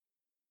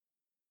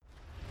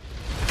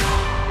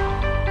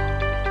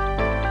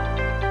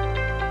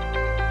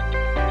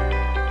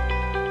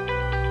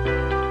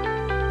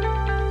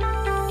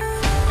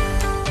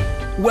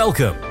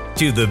Welcome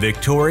to the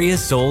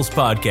Victorious Souls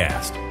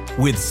Podcast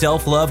with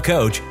self-love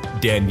coach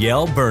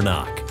Danielle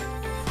Burnock.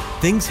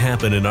 Things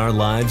happen in our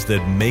lives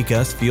that make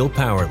us feel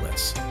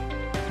powerless.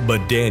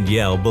 But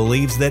Danielle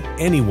believes that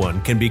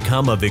anyone can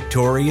become a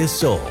victorious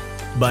soul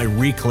by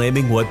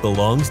reclaiming what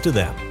belongs to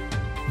them,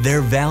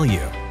 their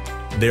value,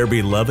 their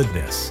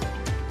belovedness,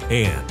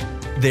 and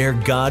their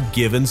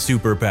God-given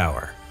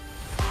superpower.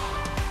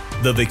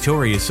 The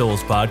Victorious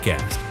Souls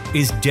Podcast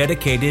is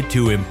dedicated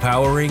to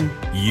empowering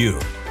you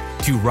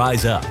to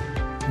rise up,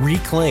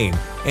 reclaim,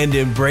 and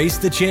embrace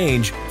the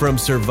change from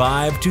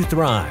survive to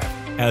thrive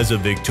as a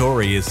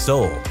victorious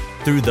soul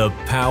through the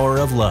power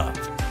of love.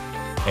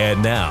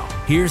 And now,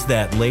 here's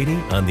that lady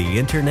on the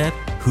internet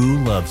who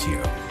loves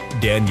you,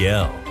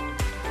 Danielle.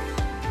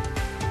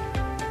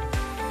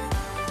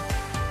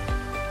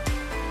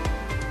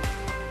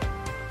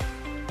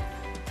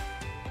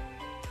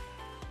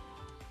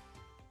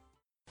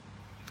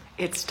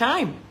 It's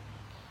time.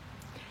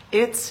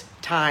 It's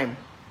time.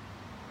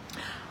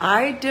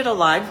 I did a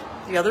live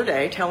the other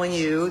day telling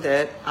you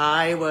that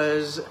I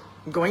was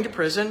going to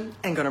prison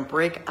and going to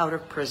break out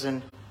of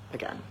prison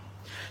again.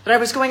 That I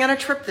was going on a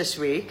trip this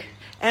week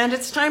and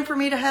it's time for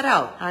me to head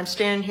out. I'm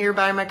standing here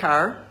by my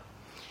car.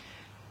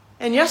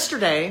 And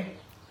yesterday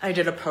I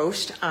did a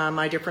post on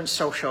my different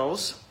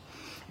socials.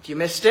 If you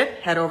missed it,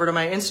 head over to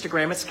my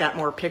Instagram. It's got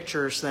more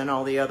pictures than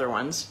all the other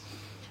ones.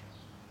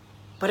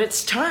 But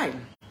it's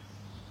time.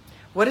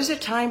 What is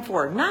it time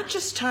for? Not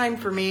just time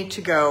for me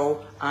to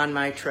go on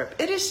my trip.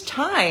 It is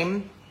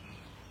time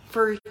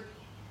for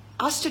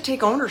us to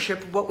take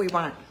ownership of what we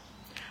want.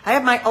 I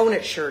have my Own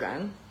It shirt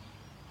on.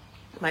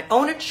 My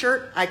Own It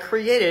shirt I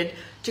created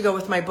to go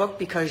with my book,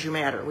 Because You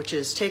Matter, which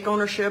is take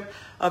ownership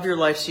of your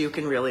life so you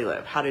can really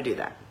live. How to do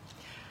that.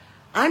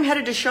 I'm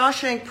headed to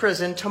Shawshank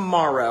Prison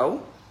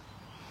tomorrow.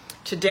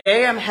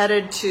 Today I'm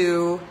headed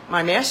to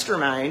my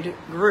mastermind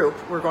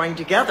group. We're going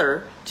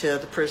together to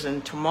the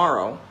prison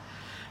tomorrow.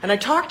 And I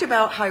talked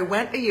about how I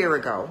went a year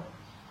ago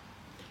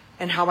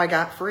and how I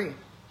got free.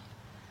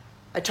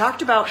 I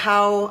talked about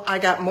how I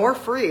got more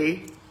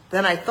free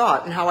than I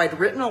thought and how I'd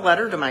written a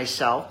letter to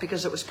myself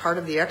because it was part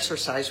of the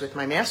exercise with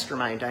my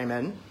mastermind I'm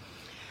in.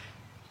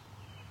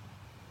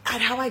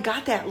 And how I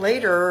got that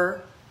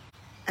later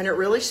and it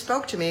really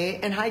spoke to me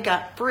and I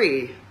got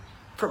free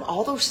from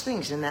all those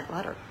things in that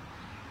letter.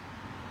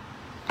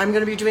 I'm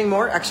going to be doing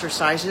more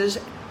exercises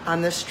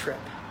on this trip.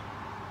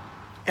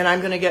 And I'm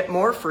going to get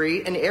more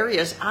free in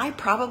areas I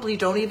probably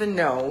don't even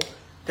know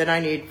that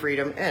I need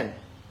freedom in.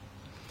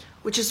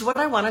 Which is what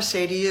I want to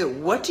say to you.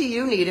 What do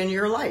you need in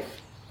your life?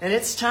 And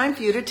it's time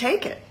for you to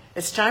take it.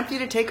 It's time for you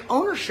to take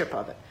ownership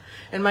of it.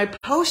 And my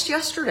post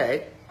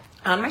yesterday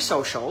on my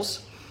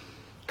socials,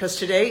 because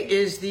today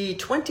is the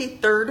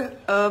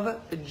 23rd of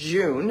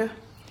June.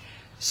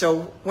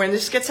 So when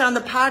this gets on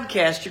the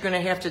podcast, you're going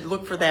to have to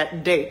look for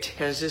that date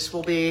because this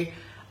will be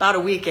about a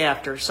week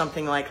after,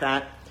 something like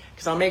that.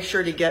 Because I'll make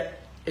sure to get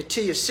it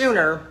to you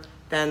sooner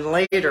than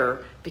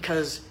later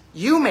because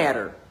you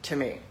matter to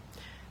me.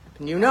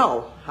 And you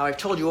know how I've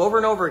told you over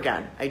and over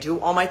again, I do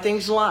all my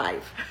things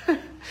live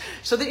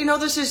so that you know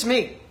this is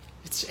me.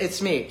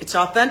 It's me. It's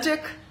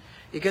authentic.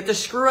 You get the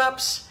screw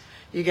ups,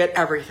 you get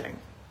everything.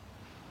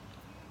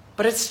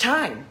 But it's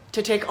time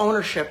to take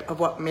ownership of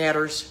what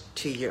matters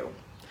to you.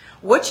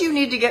 What do you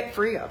need to get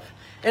free of?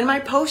 In my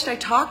post, I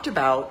talked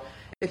about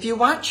if you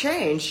want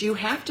change, you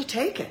have to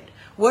take it.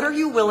 What are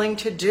you willing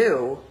to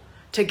do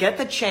to get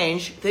the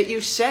change that you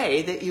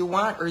say that you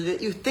want or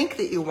that you think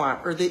that you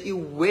want or that you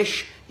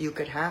wish you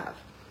could have?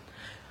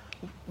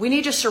 We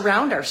need to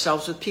surround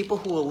ourselves with people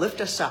who will lift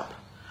us up.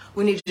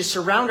 We need to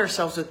surround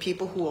ourselves with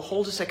people who will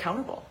hold us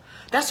accountable.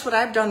 That's what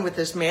I've done with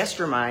this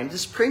mastermind,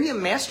 this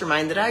premium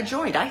mastermind that I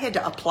joined. I had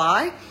to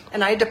apply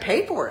and I had to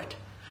pay for it.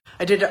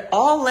 I did it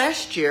all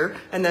last year,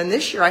 and then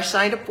this year I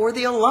signed up for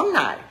the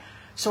alumni.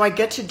 So I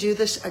get to do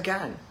this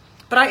again.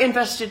 But I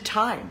invested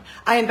time.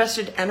 I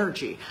invested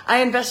energy. I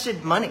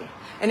invested money.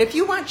 And if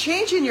you want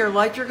change in your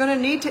life, you're going to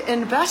need to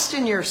invest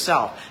in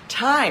yourself.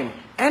 Time,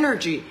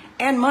 energy,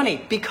 and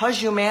money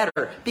because you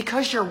matter,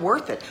 because you're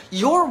worth it.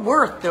 You're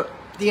worth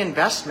the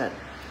investment.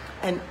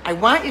 And I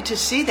want you to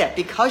see that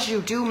because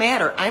you do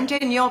matter. I'm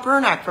Danielle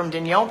Burnock from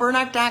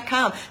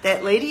DanielleBurnock.com,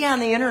 that lady on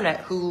the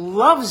internet who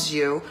loves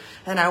you.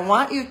 And I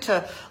want you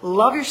to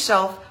love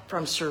yourself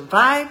from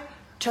survive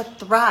to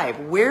thrive.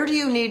 Where do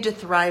you need to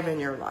thrive in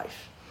your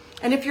life?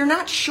 And if you're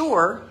not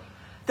sure,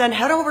 then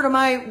head over to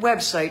my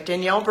website,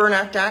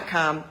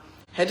 DanielleBurnock.com,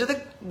 head to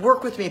the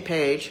Work With Me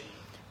page,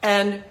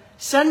 and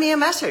send me a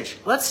message.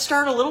 Let's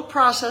start a little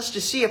process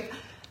to see if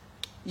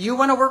you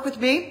want to work with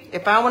me,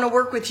 if I want to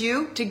work with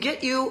you, to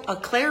get you a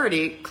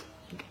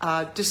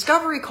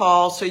discovery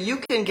call so you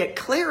can get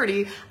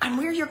clarity on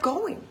where you're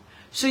going.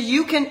 So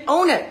you can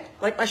own it,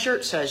 like my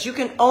shirt says. You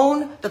can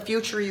own the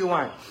future you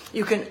want.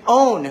 You can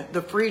own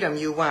the freedom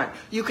you want.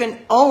 You can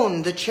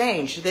own the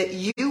change that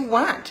you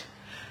want.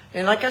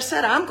 And like I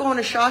said, I'm going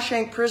to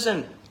Shawshank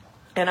Prison,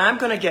 and I'm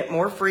going to get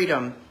more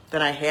freedom than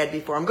I had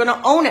before. I'm going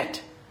to own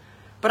it.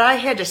 But I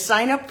had to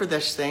sign up for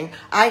this thing.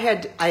 I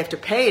have to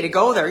pay to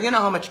go there. You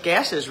know how much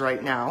gas is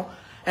right now.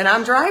 And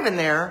I'm driving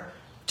there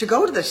to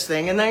go to this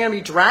thing. And then I'm going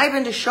to be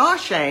driving to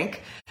Shawshank.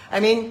 I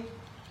mean,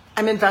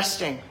 I'm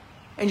investing.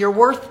 And you're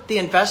worth the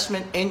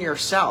investment in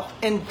yourself.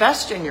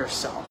 Invest in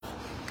yourself.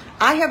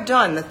 I have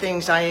done the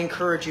things I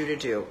encourage you to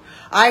do.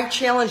 I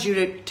challenge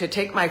you to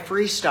take my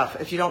free stuff.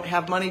 If you don't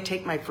have money,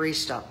 take my free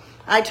stuff.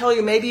 I tell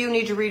you, maybe you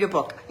need to read a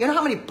book. You know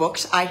how many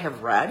books I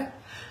have read?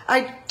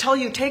 I tell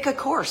you, take a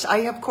course. I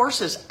have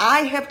courses.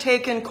 I have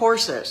taken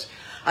courses.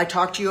 I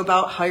talked to you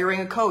about hiring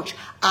a coach.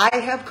 I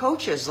have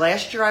coaches.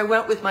 Last year I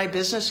went with my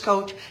business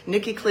coach,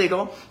 Nikki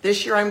Kliegel.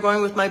 This year I'm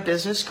going with my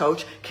business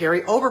coach,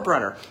 Carrie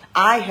Oberbrunner.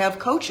 I have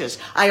coaches.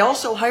 I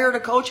also hired a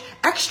coach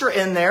extra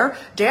in there,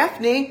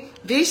 Daphne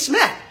V.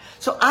 Smith.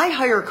 So I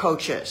hire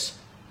coaches.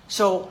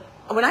 So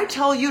when I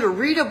tell you to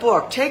read a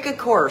book, take a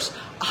course,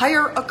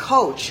 hire a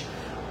coach,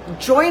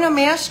 join a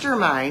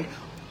mastermind,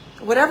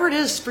 whatever it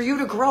is for you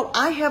to grow,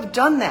 I have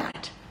done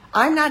that.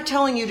 I'm not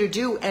telling you to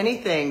do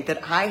anything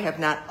that I have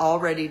not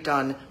already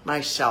done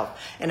myself.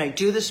 And I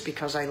do this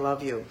because I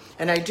love you.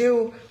 And I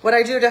do what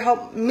I do to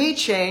help me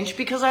change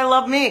because I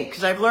love me,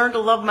 because I've learned to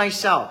love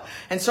myself.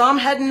 And so I'm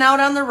heading out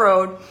on the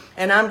road,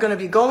 and I'm going to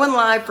be going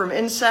live from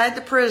inside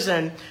the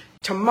prison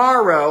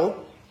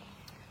tomorrow.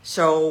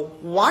 So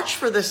watch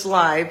for this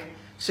live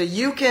so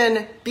you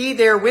can be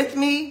there with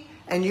me,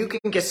 and you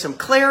can get some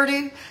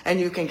clarity,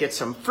 and you can get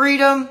some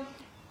freedom,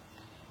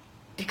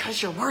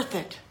 because you're worth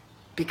it.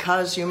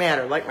 Because you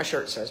matter, like my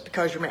shirt says,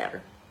 because you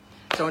matter.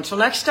 So until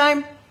next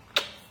time,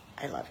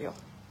 I love you.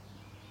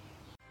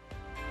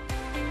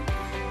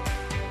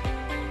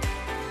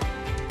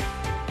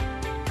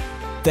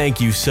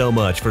 Thank you so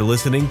much for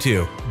listening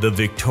to the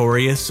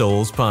Victorious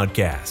Souls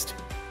Podcast.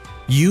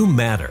 You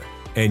matter,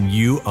 and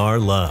you are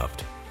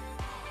loved.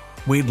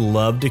 We'd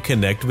love to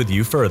connect with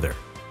you further,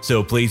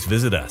 so please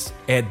visit us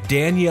at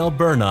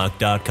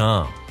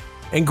DanielleBurnock.com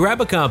and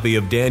grab a copy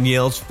of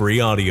Danielle's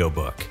free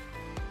audiobook.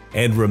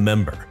 And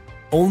remember,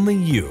 only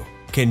you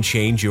can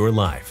change your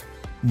life.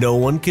 No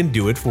one can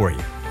do it for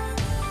you.